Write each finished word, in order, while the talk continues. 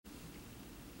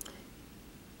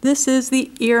This is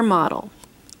the ear model.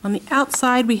 On the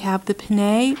outside we have the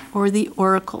pinnae or the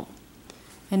auricle.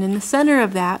 And in the center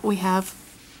of that we have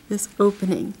this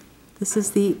opening. This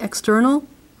is the external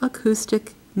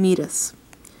acoustic meatus.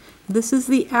 This is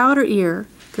the outer ear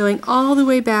going all the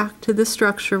way back to this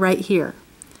structure right here.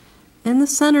 In the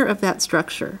center of that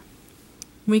structure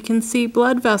we can see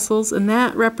blood vessels, and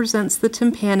that represents the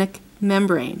tympanic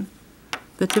membrane.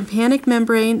 The tympanic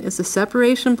membrane is the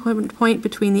separation point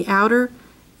between the outer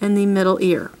and the middle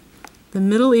ear. The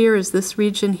middle ear is this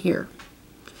region here.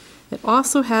 It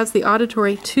also has the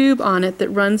auditory tube on it that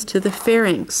runs to the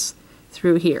pharynx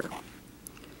through here.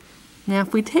 Now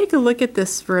if we take a look at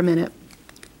this for a minute,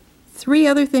 three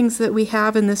other things that we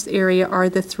have in this area are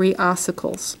the three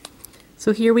ossicles.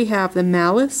 So here we have the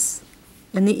malleus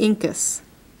and the incus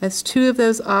as two of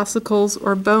those ossicles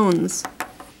or bones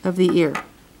of the ear.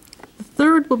 The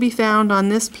third will be found on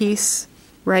this piece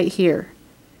right here.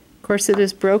 Of course it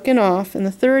is broken off, and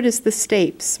the third is the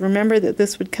stapes. Remember that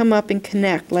this would come up and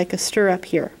connect like a stirrup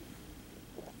here.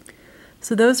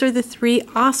 So those are the three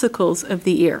ossicles of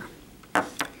the ear.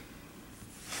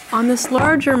 On this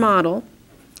larger model,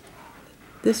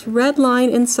 this red line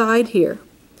inside here,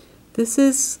 this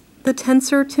is the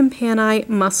tensor tympani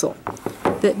muscle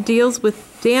that deals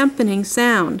with dampening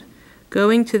sound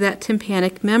going to that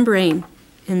tympanic membrane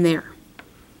in there.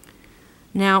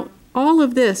 Now, all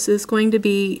of this is going to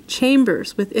be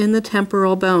chambers within the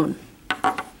temporal bone.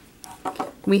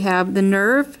 We have the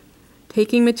nerve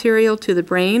taking material to the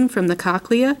brain from the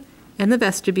cochlea and the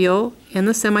vestibule and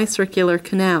the semicircular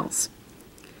canals.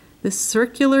 This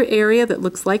circular area that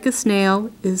looks like a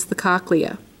snail is the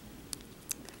cochlea.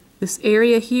 This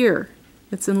area here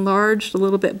that's enlarged, a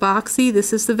little bit boxy,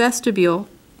 this is the vestibule.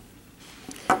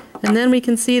 And then we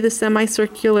can see the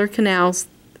semicircular canals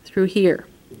through here.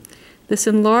 This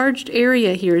enlarged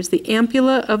area here is the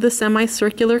ampulla of the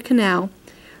semicircular canal,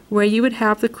 where you would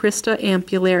have the crista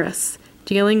ampullaris,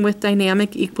 dealing with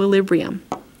dynamic equilibrium.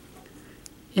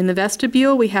 In the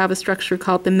vestibule we have a structure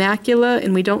called the macula,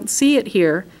 and we don't see it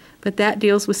here, but that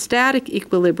deals with static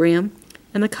equilibrium,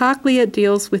 and the cochlea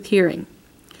deals with hearing.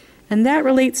 And that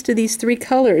relates to these three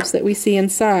colors that we see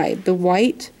inside, the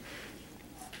white,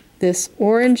 this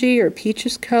orangey or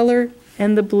peachish color,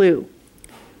 and the blue.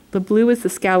 The blue is the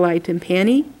scala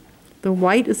tympani, the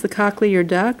white is the cochlear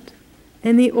duct,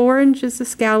 and the orange is the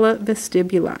scala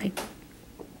vestibuli.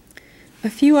 A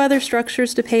few other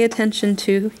structures to pay attention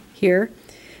to here.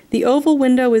 The oval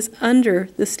window is under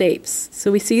the stapes, so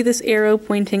we see this arrow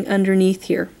pointing underneath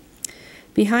here.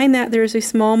 Behind that there is a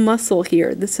small muscle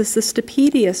here. This is the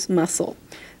stapedius muscle,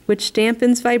 which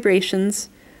dampens vibrations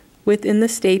within the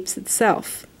stapes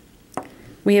itself.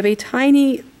 We have a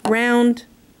tiny round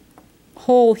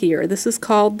hole here. This is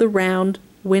called the round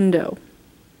window.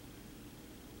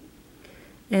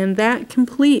 And that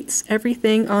completes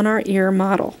everything on our ear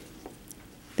model.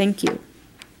 Thank you.